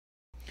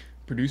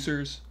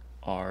Producers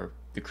are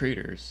the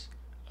creators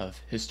of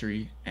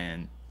history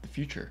and the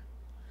future.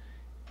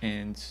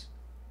 And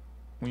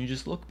when you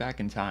just look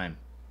back in time,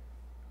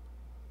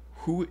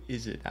 who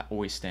is it that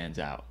always stands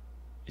out?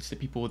 It's the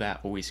people that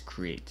always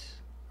create,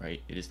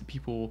 right? It is the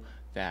people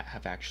that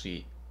have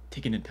actually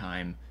taken the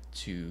time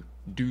to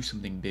do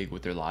something big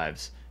with their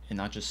lives and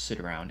not just sit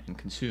around and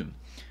consume.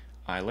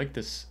 I like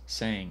this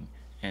saying,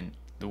 and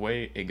the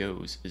way it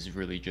goes is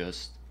really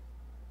just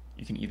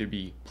you can either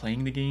be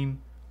playing the game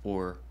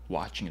or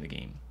watching the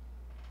game.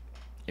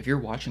 If you're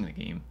watching the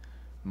game,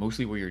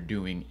 mostly what you're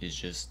doing is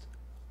just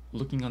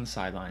looking on the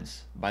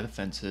sidelines by the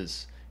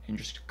fences and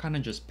just kind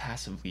of just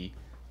passively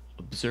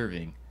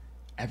observing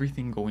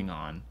everything going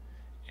on,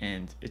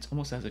 and it's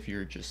almost as if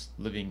you're just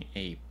living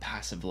a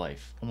passive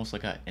life, almost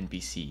like a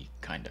NPC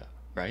kinda,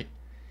 right?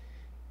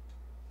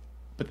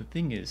 But the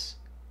thing is,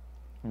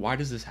 why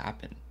does this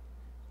happen?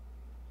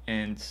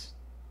 And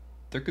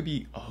there could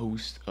be a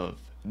host of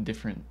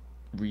different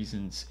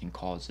reasons and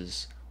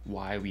causes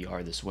why we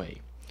are this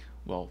way.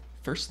 Well,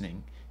 first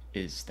thing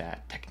is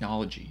that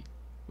technology,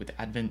 with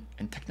the advent,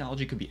 and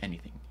technology could be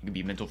anything. It could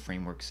be mental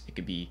frameworks, it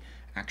could be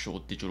actual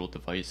digital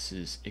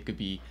devices, it could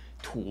be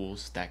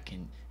tools that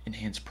can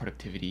enhance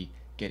productivity,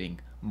 getting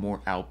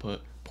more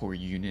output per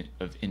unit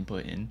of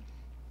input in.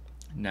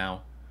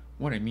 Now,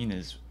 what I mean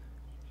is,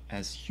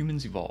 as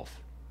humans evolve,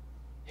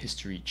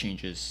 history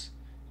changes,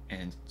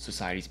 and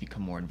societies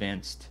become more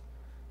advanced,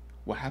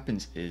 what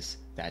happens is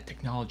that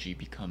technology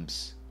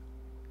becomes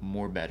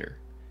more better.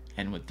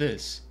 And with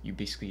this, you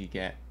basically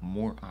get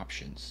more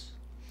options.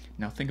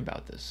 Now, think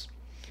about this.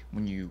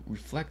 When you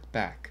reflect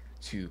back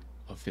to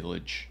a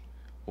village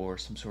or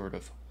some sort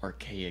of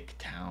archaic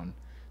town,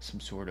 some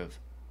sort of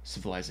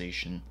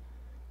civilization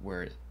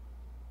where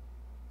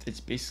it's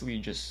basically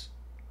just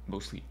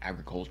mostly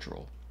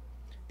agricultural,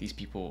 these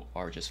people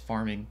are just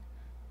farming,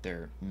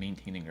 they're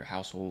maintaining their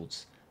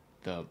households.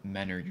 The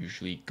men are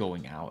usually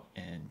going out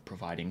and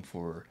providing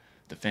for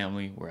the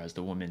family, whereas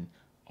the women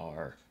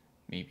are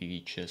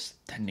maybe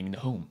just tending the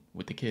home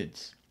with the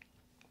kids.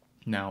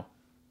 Now,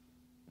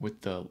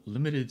 with the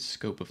limited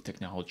scope of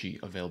technology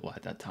available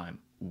at that time,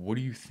 what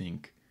do you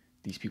think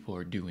these people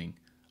are doing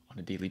on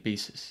a daily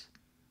basis?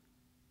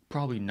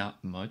 Probably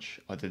not much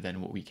other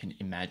than what we can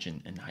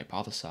imagine and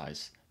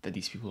hypothesize that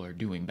these people are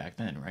doing back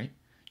then, right?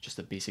 Just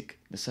the basic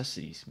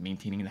necessities,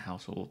 maintaining the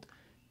household,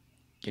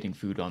 getting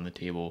food on the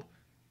table,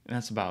 and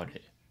that's about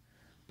it.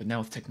 But now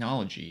with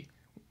technology,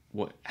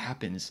 what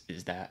happens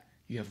is that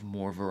you have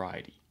more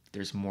variety.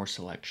 There's more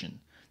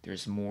selection.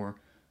 There's more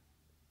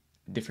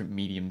different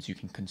mediums you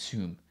can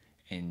consume.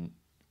 And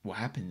what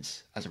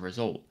happens as a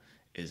result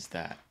is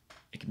that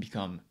it can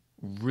become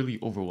really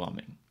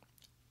overwhelming.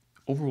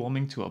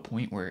 Overwhelming to a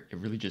point where it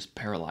really just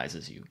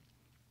paralyzes you.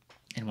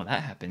 And when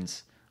that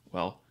happens,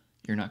 well,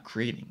 you're not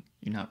creating.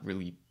 You're not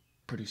really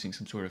producing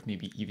some sort of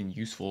maybe even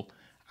useful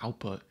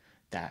output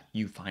that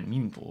you find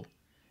meaningful.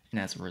 And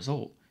as a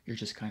result, you're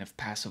just kind of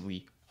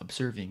passively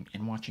observing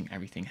and watching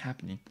everything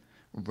happening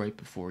right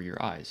before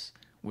your eyes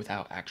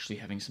without actually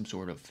having some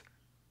sort of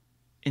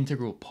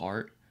integral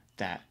part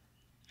that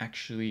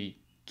actually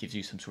gives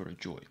you some sort of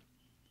joy.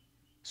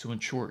 So in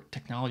short,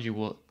 technology,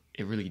 what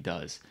it really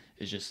does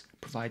is just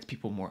provides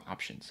people more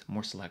options,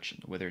 more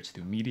selection, whether it's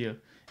through media,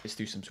 it's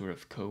through some sort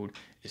of code,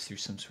 it's through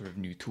some sort of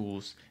new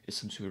tools, it's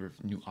some sort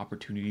of new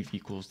opportunity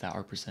vehicles that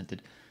are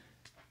presented.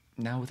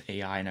 Now with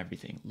AI and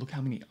everything, look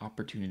how many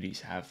opportunities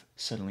have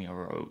suddenly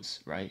arose,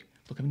 right?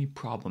 Look how many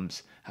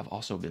problems have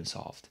also been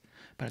solved.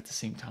 But at the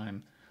same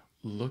time,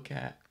 look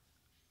at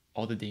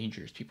all the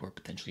dangers people are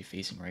potentially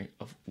facing, right?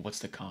 Of what's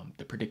to come,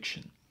 the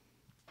prediction.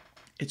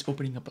 It's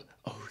opening up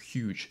a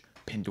huge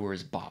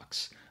Pandora's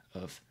box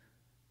of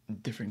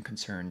different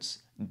concerns,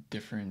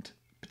 different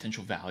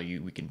potential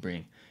value we can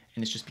bring,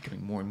 and it's just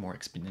becoming more and more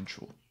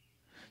exponential.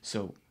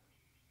 So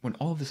when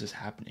all of this is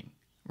happening,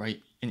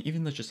 right? And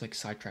even let's just like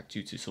sidetrack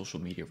to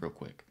social media real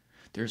quick.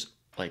 There's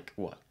like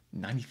what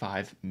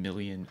 95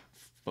 million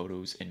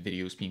photos and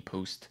videos being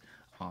posted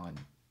on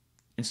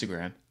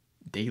Instagram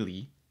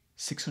daily,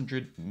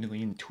 600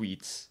 million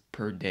tweets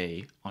per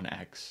day on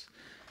X,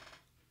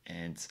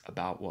 and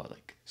about what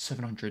like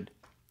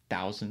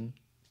 700,000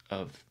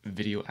 of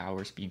video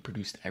hours being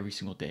produced every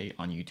single day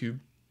on YouTube.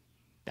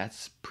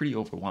 That's pretty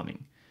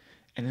overwhelming.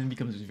 And then it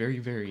becomes very,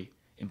 very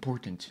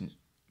important to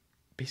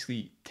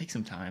basically take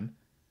some time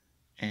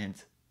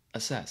and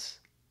assess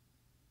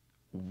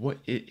what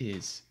it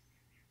is,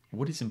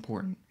 what is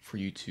important for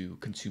you to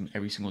consume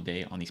every single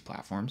day on these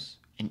platforms,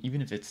 and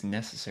even if it's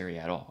necessary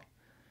at all.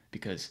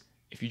 Because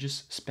if you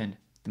just spend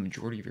the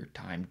majority of your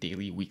time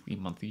daily, weekly,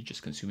 monthly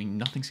just consuming,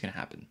 nothing's going to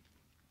happen,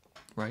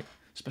 right?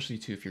 Especially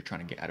too if you're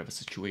trying to get out of a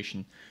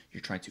situation,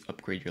 you're trying to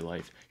upgrade your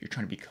life, you're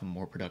trying to become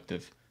more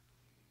productive.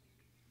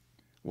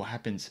 What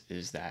happens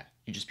is that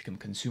you just become a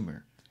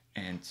consumer,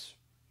 and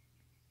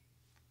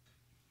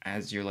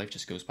as your life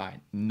just goes by,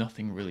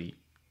 nothing really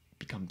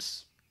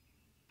becomes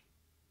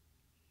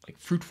like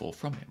fruitful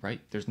from it,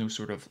 right? There's no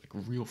sort of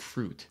like real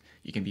fruit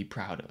you can be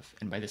proud of.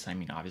 And by this I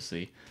mean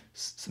obviously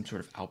some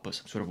sort of output,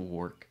 some sort of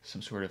work,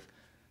 some sort of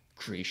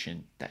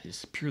creation that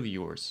is purely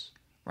yours,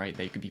 right?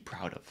 That you could be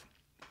proud of.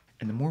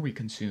 And the more we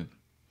consume,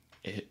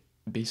 it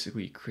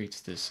basically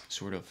creates this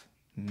sort of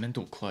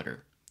mental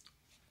clutter,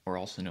 or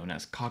also known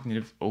as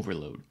cognitive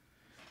overload.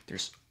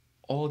 There's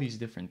all these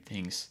different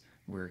things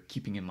we're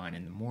keeping in mind,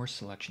 and the more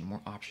selection,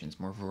 more options,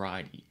 more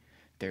variety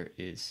there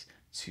is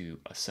to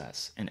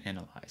assess and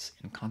analyze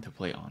and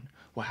contemplate on,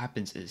 what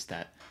happens is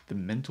that the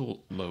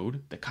mental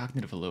load, the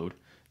cognitive load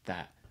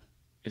that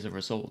is a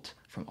result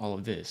from all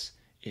of this,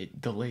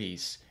 it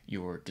delays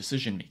your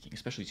decision making,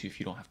 especially too if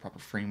you don't have proper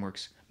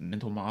frameworks,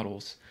 mental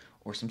models,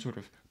 or some sort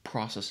of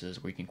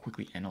processes where you can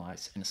quickly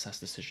analyze and assess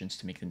decisions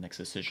to make the next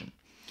decision.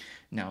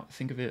 Now,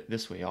 think of it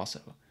this way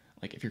also.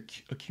 Like if you're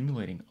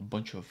accumulating a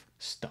bunch of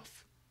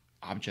stuff,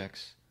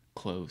 objects,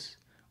 clothes,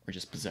 or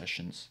just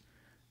possessions,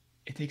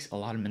 it takes a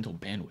lot of mental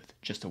bandwidth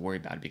just to worry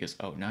about it because,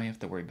 oh, now you have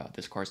to worry about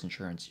this car's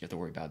insurance, you have to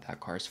worry about that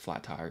car's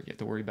flat tire, you have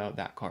to worry about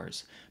that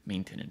car's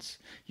maintenance,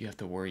 you have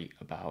to worry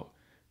about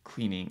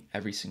cleaning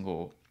every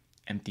single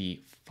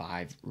empty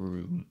 5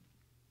 room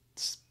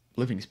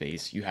living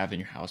space you have in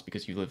your house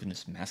because you live in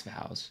this massive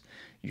house.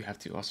 You have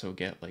to also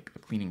get like a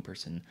cleaning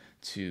person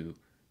to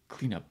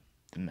clean up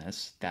the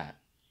mess that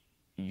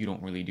you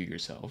don't really do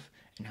yourself.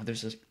 And now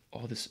there's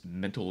all this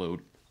mental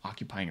load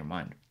occupying your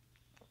mind.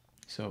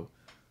 So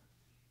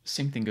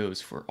same thing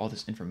goes for all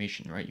this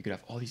information, right? You could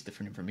have all these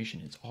different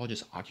information. It's all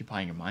just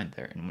occupying your mind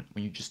there. And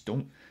when you just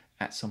don't,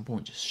 at some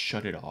point, just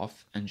shut it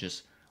off and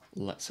just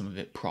let some of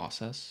it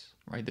process,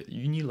 right? That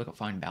you need like a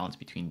fine balance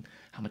between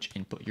how much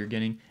input you're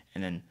getting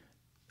and then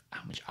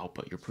how much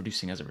output you're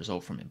producing as a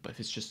result from it. But if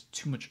it's just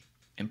too much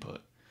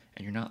input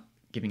and you're not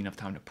giving enough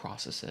time to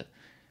process it,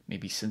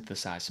 maybe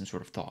synthesize some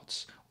sort of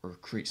thoughts or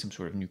create some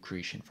sort of new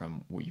creation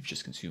from what you've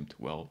just consumed,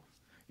 well,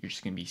 you're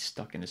just going to be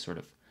stuck in this sort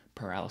of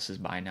paralysis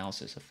by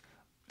analysis of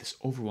this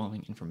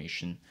overwhelming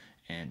information,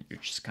 and you're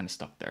just kind of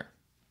stuck there.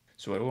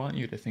 So what I want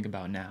you to think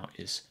about now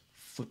is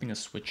flipping a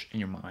switch in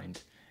your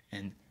mind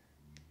and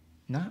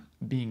not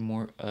being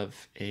more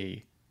of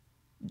a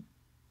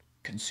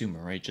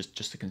consumer, right?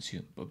 Just to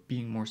consume, but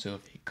being more so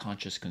of a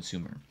conscious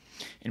consumer.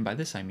 And by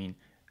this I mean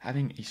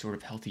having a sort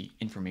of healthy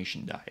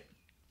information diet,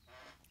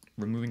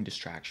 removing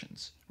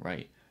distractions,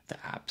 right? The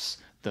apps,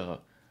 the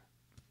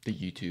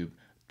YouTube,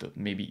 the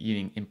maybe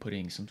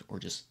inputting some, or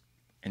just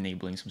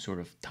enabling some sort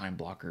of time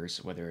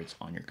blockers, whether it's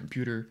on your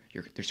computer,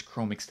 there's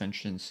Chrome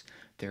extensions,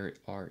 there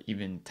are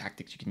even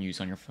tactics you can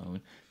use on your phone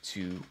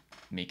to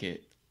make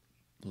it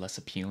less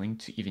appealing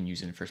to even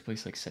use in the first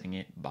place, like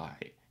setting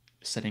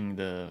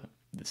the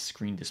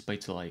screen display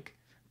to like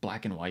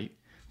black and white,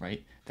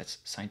 right? That's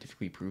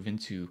scientifically proven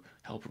to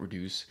help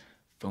reduce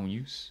phone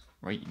use,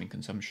 right? Even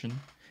consumption,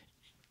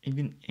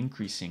 even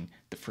increasing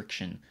the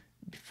friction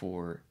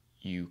before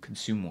you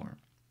consume more,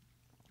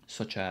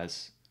 such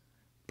as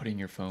putting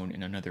your phone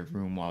in another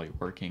room while you're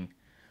working,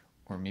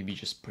 or maybe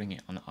just putting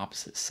it on the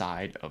opposite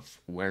side of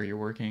where you're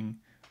working,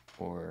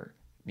 or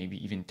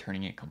maybe even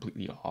turning it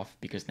completely off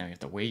because now you have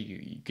to wait.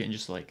 You can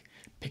just like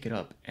pick it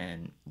up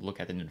and look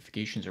at the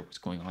notifications or what's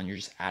going on. You're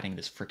just adding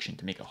this friction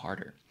to make it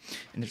harder.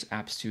 And there's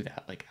apps too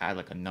that like add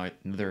like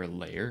another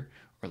layer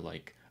or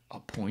like a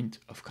point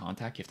of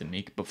contact you have to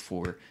make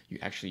before you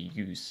actually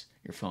use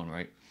your phone,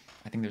 right?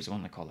 I think there's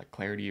one that called like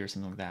Clarity or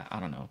something like that. I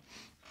don't know.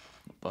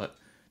 But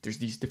there's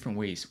these different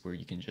ways where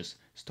you can just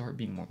start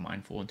being more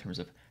mindful in terms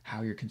of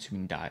how you're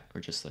consuming diet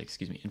or just like,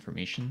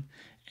 information,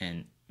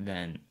 and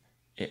then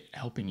it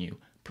helping you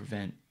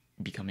prevent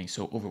becoming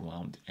so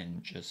overwhelmed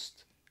and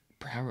just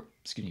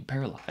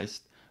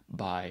paralyzed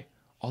by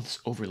all this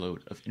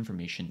overload of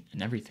information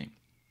and everything,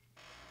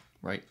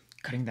 right?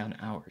 Cutting down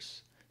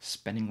hours,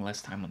 spending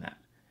less time on that,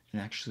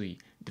 and actually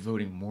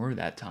devoting more of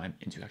that time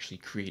into actually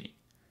creating.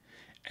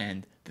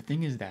 And the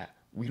thing is that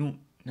we don't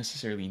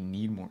necessarily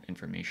need more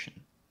information.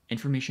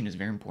 Information is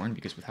very important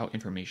because without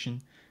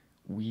information,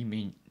 we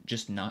may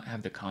just not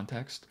have the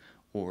context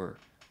or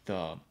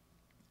the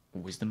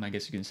wisdom, I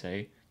guess you can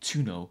say,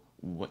 to know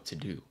what to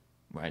do,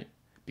 right?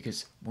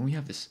 Because when we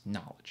have this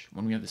knowledge,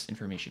 when we have this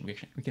information,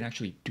 we can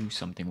actually do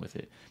something with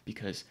it.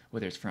 Because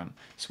whether it's from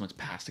someone's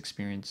past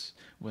experience,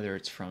 whether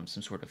it's from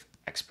some sort of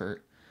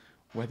expert,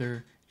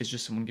 whether it's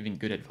just someone giving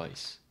good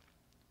advice,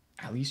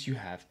 at least you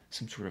have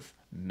some sort of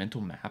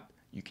mental map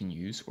you can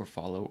use or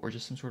follow, or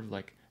just some sort of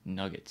like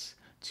nuggets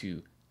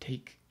to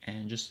take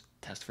and just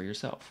test for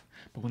yourself.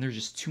 But when there's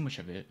just too much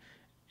of it,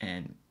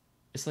 and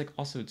it's like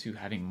also to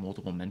having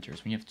multiple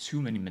mentors. When you have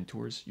too many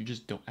mentors, you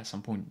just don't, at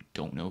some point,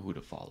 don't know who to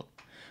follow.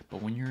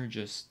 But when you're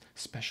just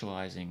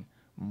specializing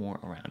more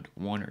around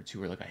one or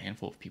two or like a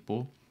handful of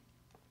people,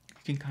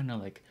 you can kind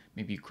of like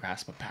maybe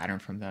grasp a pattern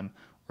from them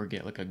or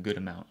get like a good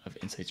amount of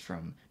insights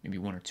from maybe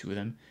one or two of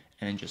them,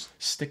 and then just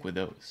stick with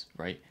those,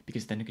 right?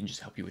 Because then it can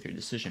just help you with your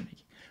decision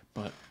making.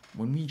 But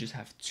when we just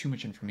have too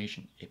much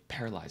information, it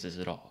paralyzes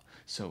it all.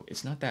 So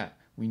it's not that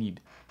we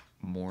need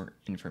more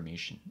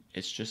information,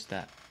 it's just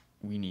that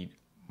we need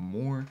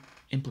more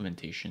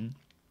implementation,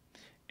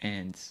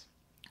 and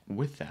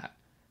with that,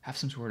 have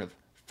some sort of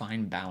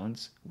fine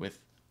balance with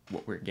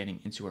what we're getting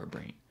into our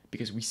brain,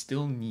 because we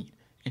still need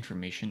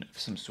information of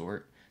some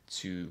sort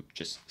to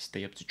just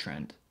stay up to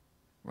trend,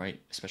 right?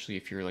 Especially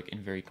if you're like in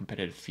very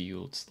competitive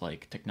fields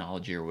like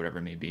technology or whatever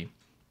it may be.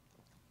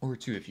 Or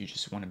two, if you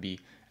just want to be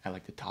at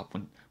like the top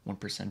one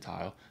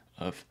percentile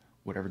of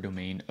whatever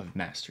domain of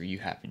mastery you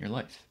have in your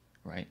life,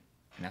 right?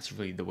 And that's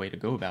really the way to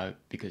go about it,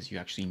 because you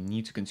actually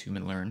need to consume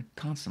and learn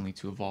constantly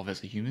to evolve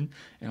as a human,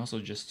 and also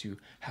just to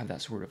have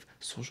that sort of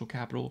social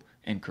capital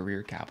and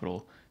career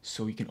capital,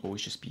 so you can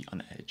always just be on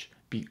the edge,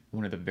 be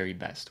one of the very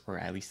best, or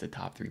at least the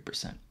top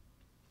 3%.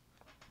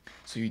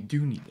 So you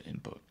do need the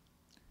input.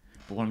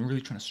 But what I'm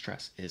really trying to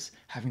stress is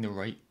having the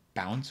right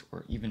balance,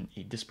 or even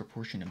a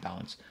disproportionate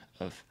balance,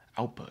 of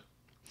output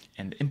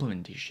and the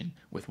implementation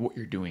with what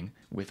you're doing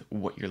with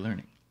what you're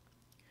learning,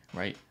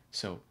 right?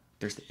 So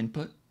there's the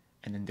input,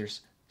 and then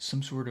there's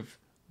some sort of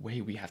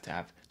way we have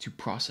to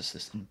process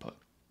this input,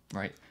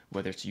 right?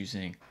 Whether it's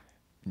using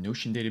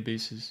Notion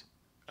databases,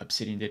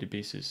 Obsidian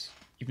databases,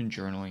 even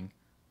journaling,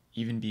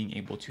 even being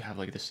able to have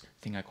like this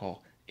thing I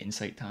call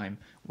insight time,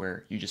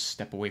 where you just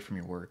step away from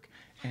your work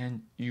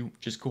and you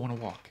just go on a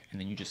walk, and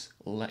then you just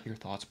let your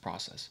thoughts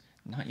process.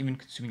 Not even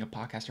consuming a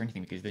podcast or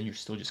anything, because then you're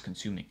still just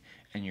consuming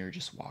and you're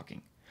just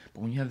walking.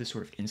 But when you have this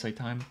sort of insight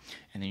time,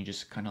 and then you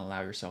just kind of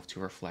allow yourself to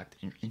reflect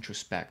and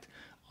introspect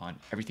on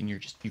everything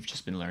you've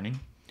just been learning,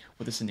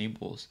 what this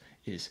enables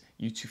is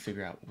you to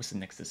figure out what's the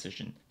next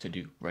decision to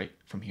do right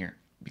from here.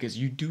 Because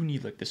you do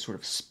need like this sort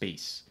of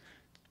space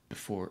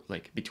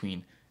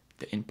between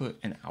the input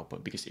and the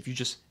output. Because if you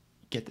just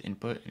get the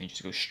input and you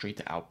just go straight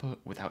to output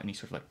without any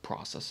sort of like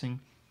processing,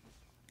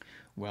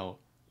 well,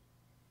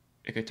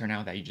 it could turn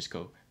out that you just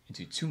go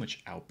into too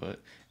much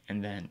output,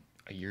 and then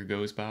a year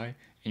goes by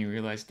and you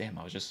realize, damn,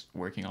 I was just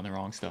working on the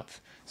wrong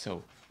stuff.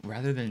 So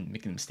rather than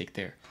making a mistake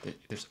there,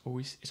 it's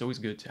always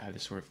good to have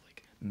this sort of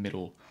like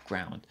middle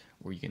ground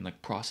where you can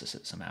like process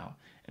it somehow,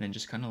 and then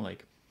just kind of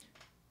like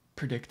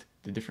predict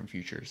the different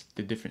futures,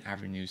 the different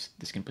avenues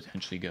this can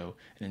potentially go,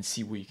 and then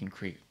see what you can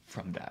create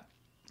from that,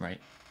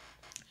 right?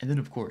 And then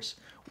of course,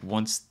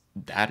 once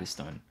that is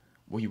done,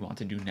 what you want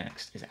to do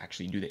next is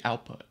actually do the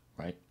output,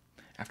 right?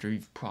 After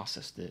you've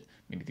processed it,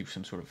 maybe through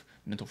some sort of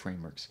mental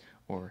frameworks,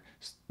 or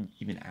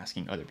even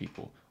asking other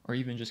people, or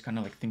even just kind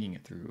of like thinking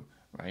it through,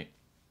 right?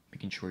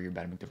 Making sure you're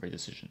about to make the right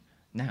decision.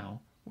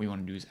 Now, what you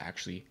want to do is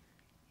actually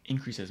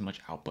increase as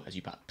much output as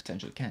you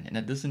potentially can. And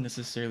that doesn't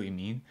necessarily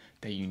mean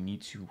that you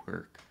need to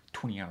work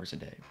 20 hours a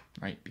day,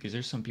 right? Because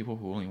there's some people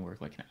who only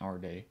work like an hour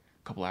a day,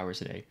 a couple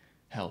hours a day.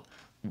 Hell,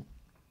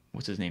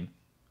 what's his name?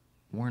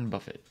 Warren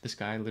Buffett. This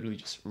guy literally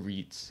just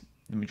reads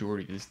the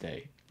majority of his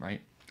day,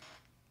 right?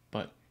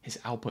 But his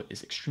output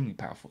is extremely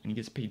powerful, and he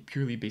gets paid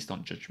purely based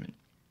on judgment.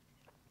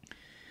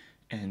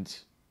 And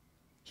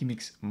he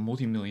makes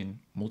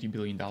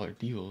multi-billion dollar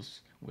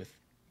deals with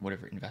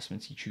whatever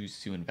investments he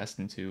chooses to invest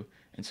into,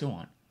 and so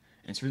on.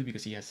 And it's really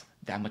because he has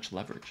that much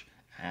leverage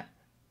at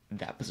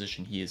that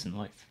position he is in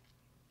life,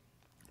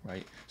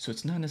 right? So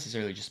it's not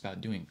necessarily just about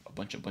doing a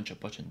bunch of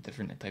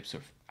different types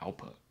of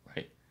output,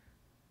 right?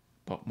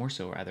 But more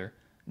so rather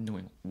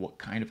knowing what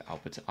kind of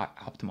output to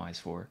optimize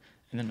for,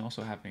 and then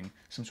also having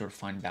some sort of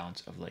fine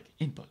balance of like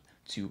input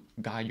to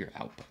guide your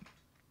output.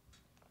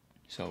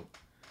 So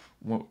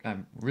what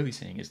I'm really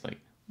saying is, like,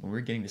 when we're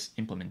getting this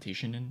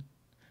implementation in,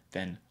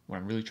 then what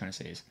I'm really trying to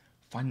say is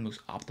find the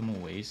most optimal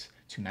ways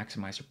to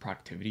maximize your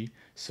productivity.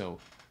 So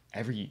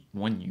every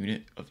 1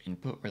 unit of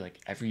input, or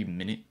like every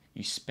minute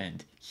you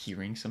spend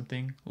hearing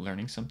something,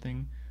 learning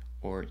something,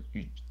 or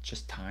you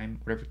just time,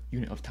 whatever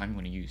unit of time you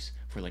want to use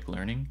for like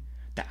learning,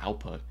 the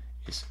output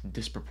is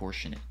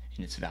disproportionate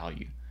in its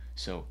value.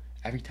 So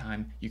every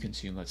time you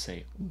consume, let's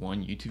say,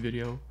 1 YouTube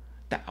video,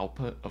 the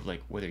output of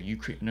like whether you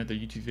create another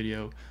YouTube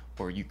video,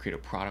 or you create a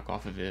product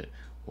off of it,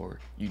 or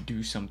you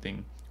do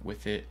something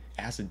with it,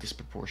 has a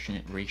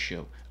disproportionate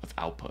ratio of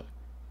output.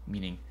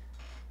 Meaning,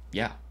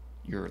 yeah,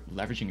 you're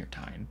leveraging your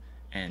time,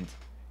 and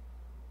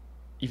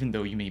even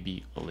though you may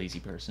be a lazy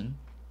person,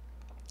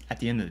 at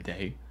the end of the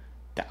day,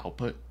 the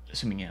output,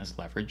 assuming it has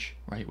leverage,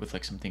 right, with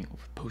like something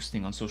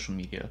posting on social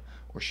media,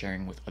 or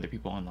sharing with other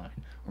people online,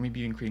 or maybe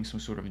even creating some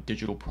sort of a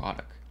digital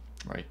product,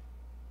 right,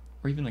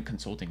 or even like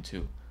consulting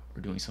too,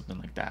 or doing something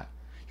like that,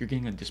 you're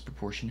getting a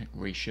disproportionate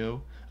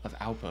ratio of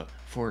output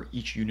for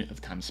each unit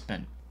of time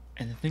spent.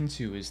 And the thing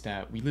too is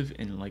that we live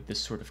in like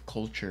this sort of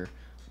culture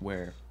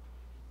where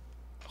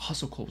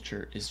hustle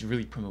culture is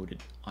really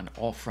promoted on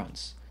all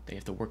fronts. That you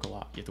have to work a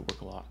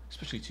lot,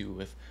 especially too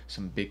with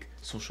some big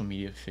social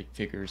media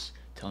figures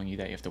telling you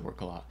that you have to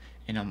work a lot.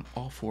 And I'm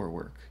all for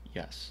work,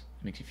 yes.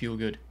 It makes you feel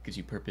good, gives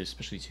you purpose,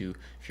 especially too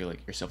if you're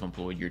like you're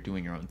self-employed, you're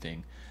doing your own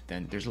thing,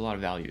 then there's a lot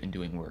of value in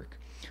doing work.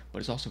 But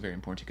it's also very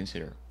important to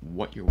consider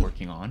what you're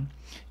working on,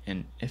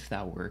 and if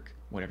that work,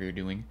 whatever you're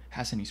doing,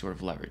 has any sort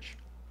of leverage,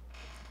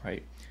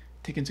 right?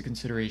 Take into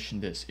consideration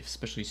this,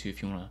 especially too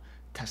if you want to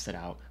test it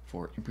out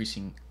for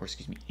increasing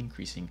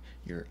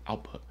your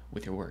output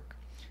with your work.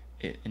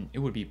 And it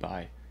would be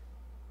by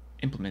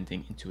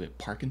implementing into it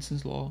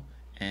Parkinson's law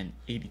and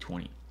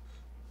 80-20.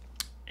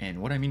 And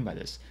what I mean by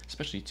this,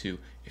 especially too,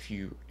 if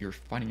you're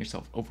finding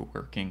yourself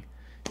overworking,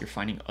 you're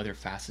finding other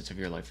facets of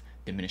your life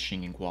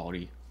diminishing in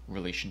quality,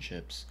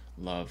 relationships,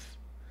 love,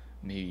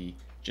 maybe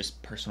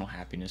just personal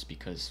happiness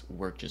because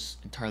work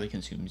just entirely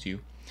consumes you.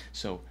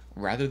 So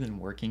rather than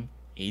working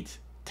 8,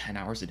 10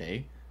 hours a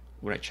day,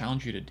 what I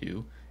challenge you to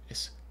do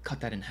is cut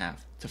that in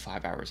half to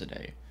 5 hours a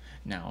day.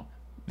 Now,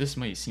 this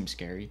might seem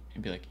scary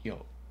and be like,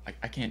 yo,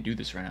 I can't do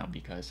this right now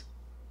because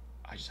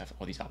I just have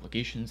all these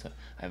obligations.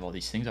 I have all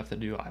these things I have to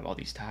do. I have all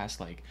these tasks.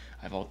 Like,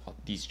 I have all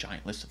these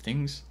giant lists of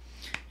things.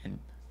 And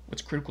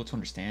what's critical to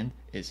understand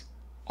is,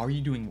 are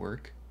you doing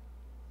work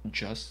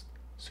just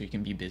so you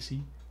can be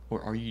busy?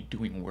 Or are you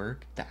doing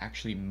work that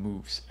actually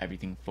moves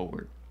everything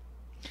forward?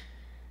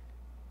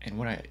 And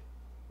what I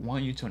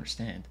want you to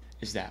understand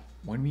is that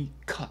when we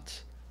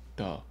cut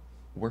the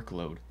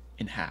workload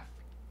in half,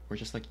 or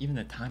just like even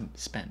the time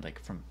spent,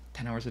 like from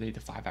 10 hours a day to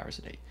 5 hours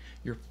a day,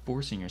 you're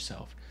forcing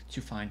yourself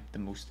to find the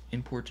most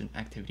important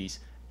activities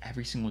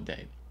every single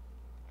day.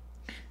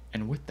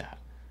 And with that,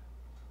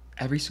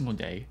 every single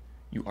day,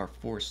 you are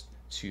forced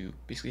to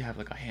basically have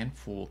like a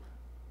handful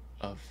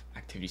of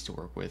activities to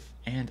work with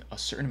and a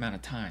certain amount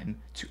of time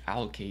to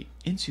allocate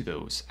into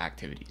those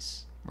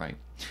activities, right?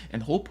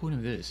 And the whole point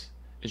of this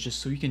is just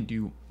so you can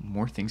do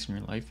more things in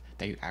your life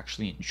that you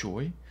actually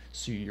enjoy,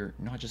 so you're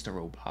not just a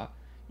robot,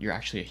 you're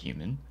actually a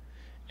human.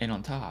 And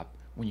on top,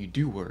 when you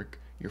do work,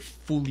 you're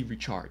fully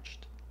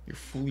recharged. You're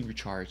fully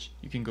recharged.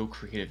 You can go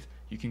creative,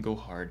 you can go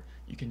hard,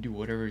 you can do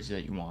whatever it is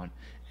that you want.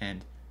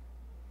 And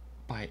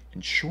by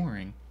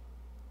ensuring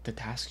the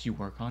tasks you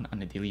work on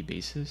a daily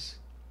basis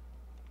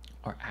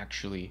are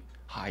actually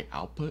high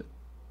output,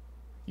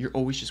 you're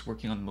always just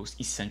working on the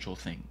most essential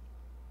thing.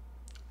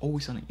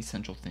 Always on an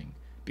essential thing.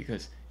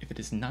 Because if it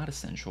is not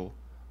essential,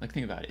 like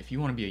think about it, if you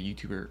want to be a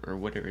YouTuber or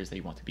whatever it is that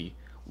you want to be,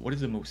 what is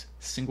the most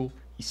single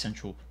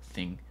essential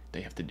thing that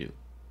you have to do?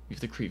 You have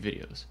to create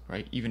videos,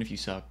 right? Even if you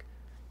suck,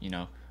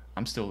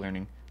 I'm still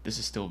learning. This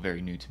is still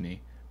very new to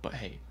me, but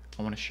hey,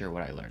 I want to share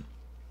what I learned.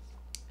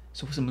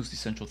 So what's the most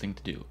essential thing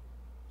to do?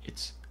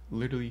 It's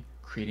literally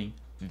creating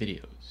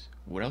videos.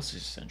 What else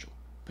is essential?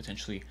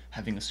 Potentially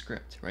having a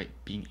script, right?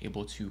 Being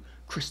able to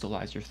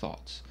crystallize your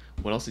thoughts.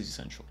 What else is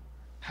essential?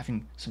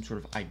 Having some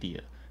sort of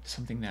idea,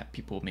 something that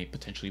people may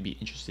potentially be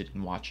interested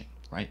in watching,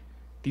 right?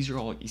 These are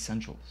all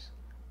essentials.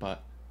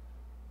 But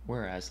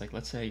whereas, like,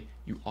 let's say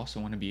you also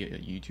want to be a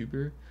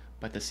YouTuber,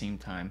 but at the same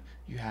time,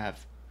 you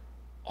have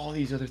all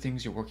these other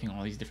things you're working on,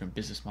 all these different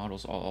business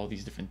models, all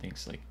these different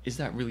things. Like, is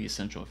that really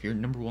essential? If your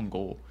number one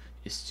goal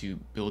is to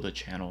build a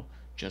channel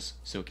just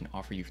so it can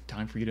offer you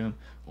time freedom,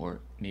 or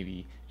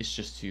maybe it's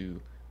just to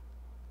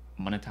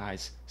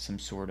monetize some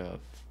sort of,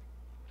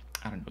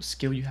 I don't know,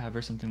 skill you have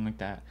or something like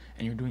that,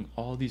 and you're doing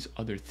all these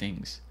other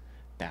things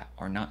that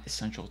are not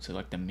essential to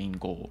like the main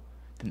goal,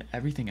 then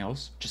everything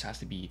else just has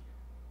to be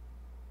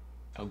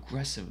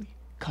aggressively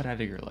cut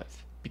out of your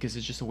life because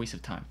it's just a waste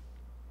of time.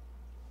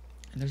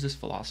 And there's this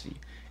philosophy,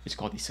 it's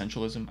called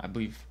essentialism. I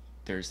believe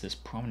there's this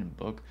prominent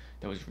book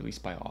that was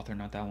released by an author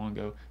not that long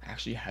ago. I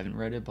actually haven't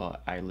read it,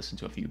 but I listened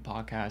to a few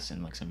podcasts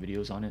and like some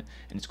videos on it,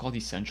 and it's called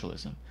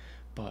essentialism.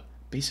 But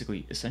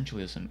basically,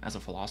 essentialism as a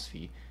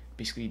philosophy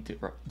basically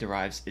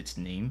derives its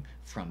name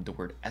from the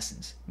word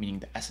essence, meaning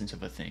the essence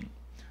of a thing.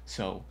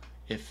 So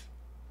if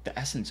the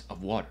essence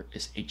of water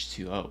is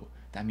H2O,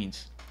 that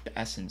means the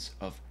essence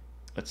of,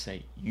 let's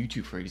say,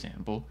 YouTube, for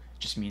example,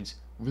 just means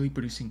really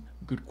producing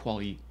good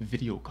quality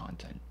video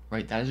content,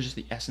 right? That is just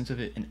the essence of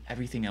it, and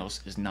everything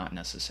else is not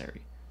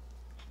necessary.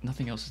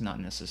 Nothing else is not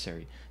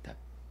necessary that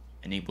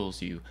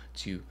enables you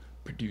to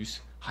produce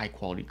high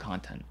quality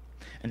content.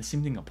 And the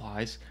same thing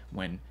applies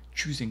when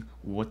choosing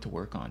what to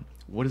work on.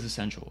 What is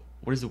essential?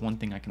 What is the one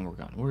thing I can work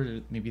on? What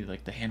are maybe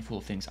like the handful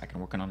of things I can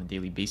work on a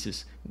daily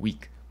basis,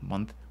 week,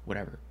 month,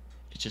 whatever?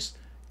 It's just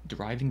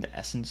deriving the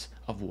essence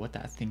of what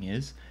that thing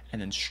is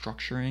and then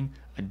structuring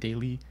a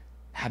daily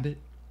habit,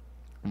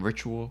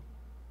 ritual,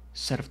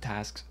 set of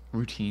tasks,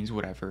 routines,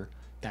 whatever,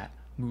 that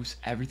moves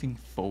everything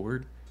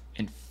forward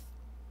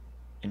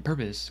in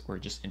purpose or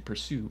just in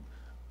pursuit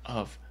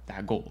of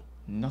that goal.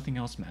 Nothing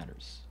else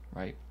matters,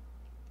 right?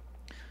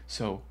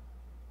 So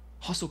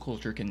hustle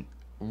culture can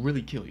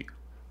really kill you,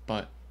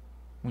 but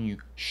when you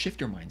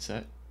shift your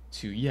mindset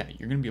to, yeah,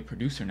 you're going to be a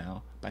producer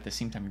now, but at the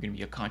same time you're going to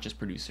be a conscious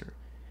producer,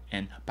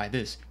 and by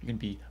this you're going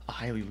to be a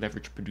highly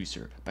leveraged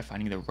producer by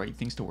finding the right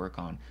things to work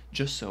on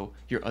just so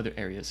your other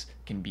areas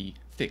can be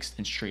fixed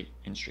and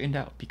straightened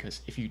out.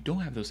 Because if you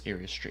don't have those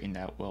areas straightened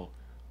out, well,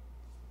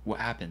 what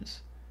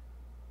happens?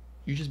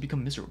 You just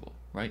become miserable,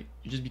 right?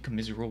 You just become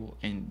miserable,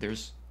 and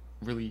there's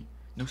really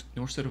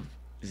no sort of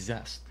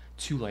zest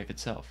to life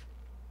itself.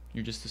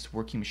 You're just this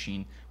working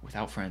machine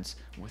without friends,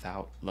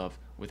 without love,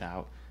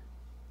 without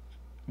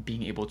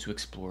being able to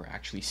explore,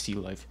 actually see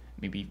life,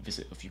 maybe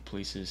visit a few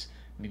places,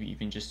 maybe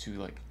even just to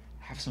like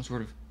have some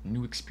sort of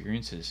new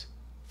experiences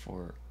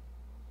for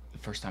the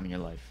first time in your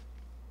life,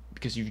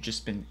 because you've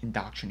just been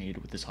indoctrinated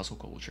with this hustle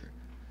culture.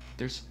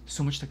 There's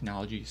so much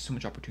technology, so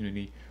much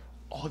opportunity,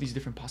 all these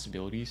different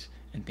possibilities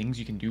and things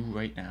you can do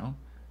right now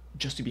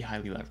just to be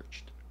highly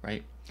leveraged,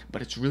 right?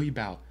 But it's really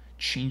about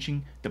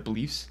changing the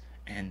beliefs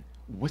and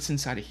what's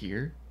inside of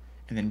here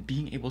and then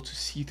being able to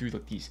see through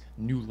like these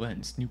new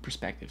lens, new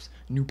perspectives,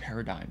 new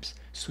paradigms,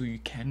 so you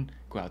can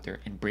go out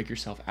there and break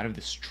yourself out of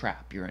this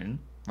trap you're in,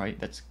 right?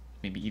 That's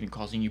maybe even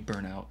causing you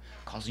burnout,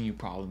 causing you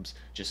problems,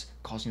 just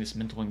causing this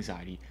mental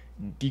anxiety,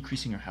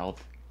 decreasing your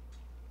health,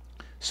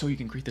 so you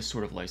can create this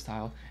sort of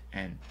lifestyle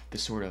and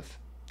this sort of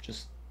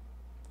just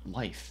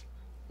life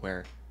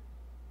where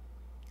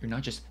you're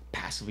not just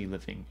passively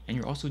living and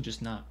you're also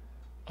just not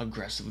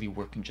aggressively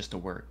working just to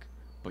work,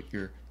 but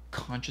you're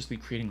consciously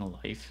creating a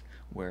life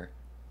where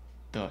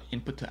the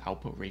input to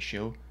output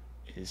ratio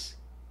is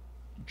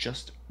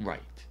just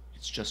right.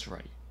 It's just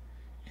right.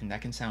 And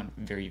that can sound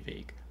very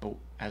vague, but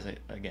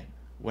again,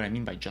 what I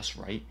mean by just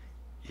right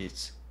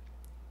is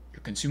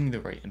you're consuming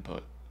the right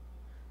input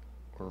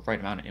or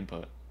right amount of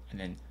input, and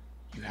then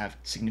you have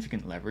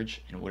significant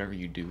leverage in whatever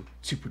you do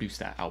to produce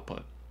that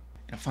output.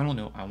 And a final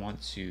note I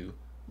want to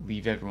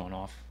leave everyone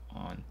off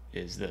on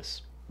is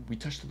this. We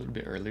touched a little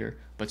bit earlier,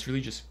 but it's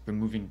really just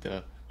removing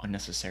the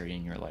unnecessary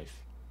in your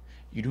life.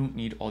 You don't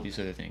need all these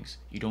other things.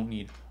 You don't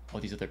need all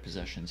these other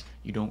possessions.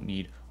 You don't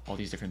need all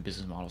these different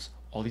business models,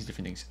 all these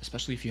different things,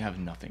 especially if you have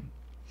nothing.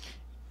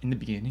 In the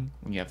beginning,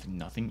 when you have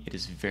nothing, it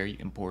is very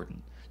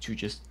important to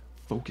just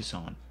focus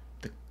on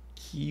the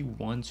key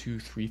 1, 2,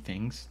 3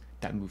 things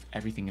that move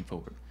everything in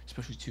forward,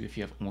 especially too if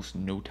you have almost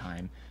no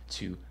time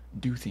to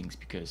do things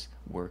because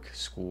work,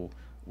 school,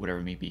 whatever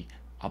it may be,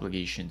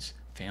 obligations,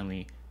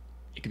 family,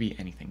 it could be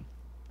anything.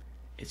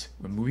 It's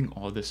removing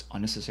all this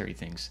unnecessary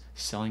things,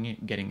 selling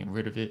it, getting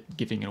rid of it,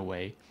 giving it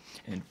away,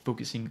 and then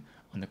focusing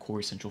on the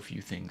core essential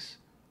few things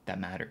that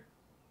matter.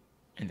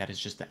 And that is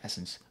just the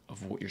essence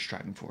of what you're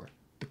striving for,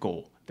 the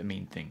goal, the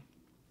main thing.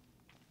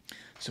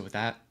 So with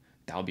that,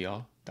 that'll be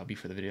all. That'll be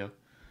for the video.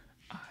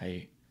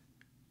 I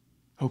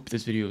hope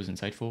this video was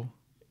insightful.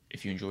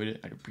 If you enjoyed it,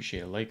 I'd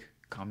appreciate a like,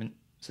 comment,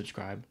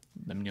 subscribe.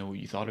 Let me know what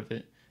you thought of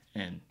it.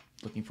 And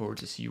looking forward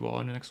to see you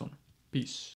all in the next one. Peace.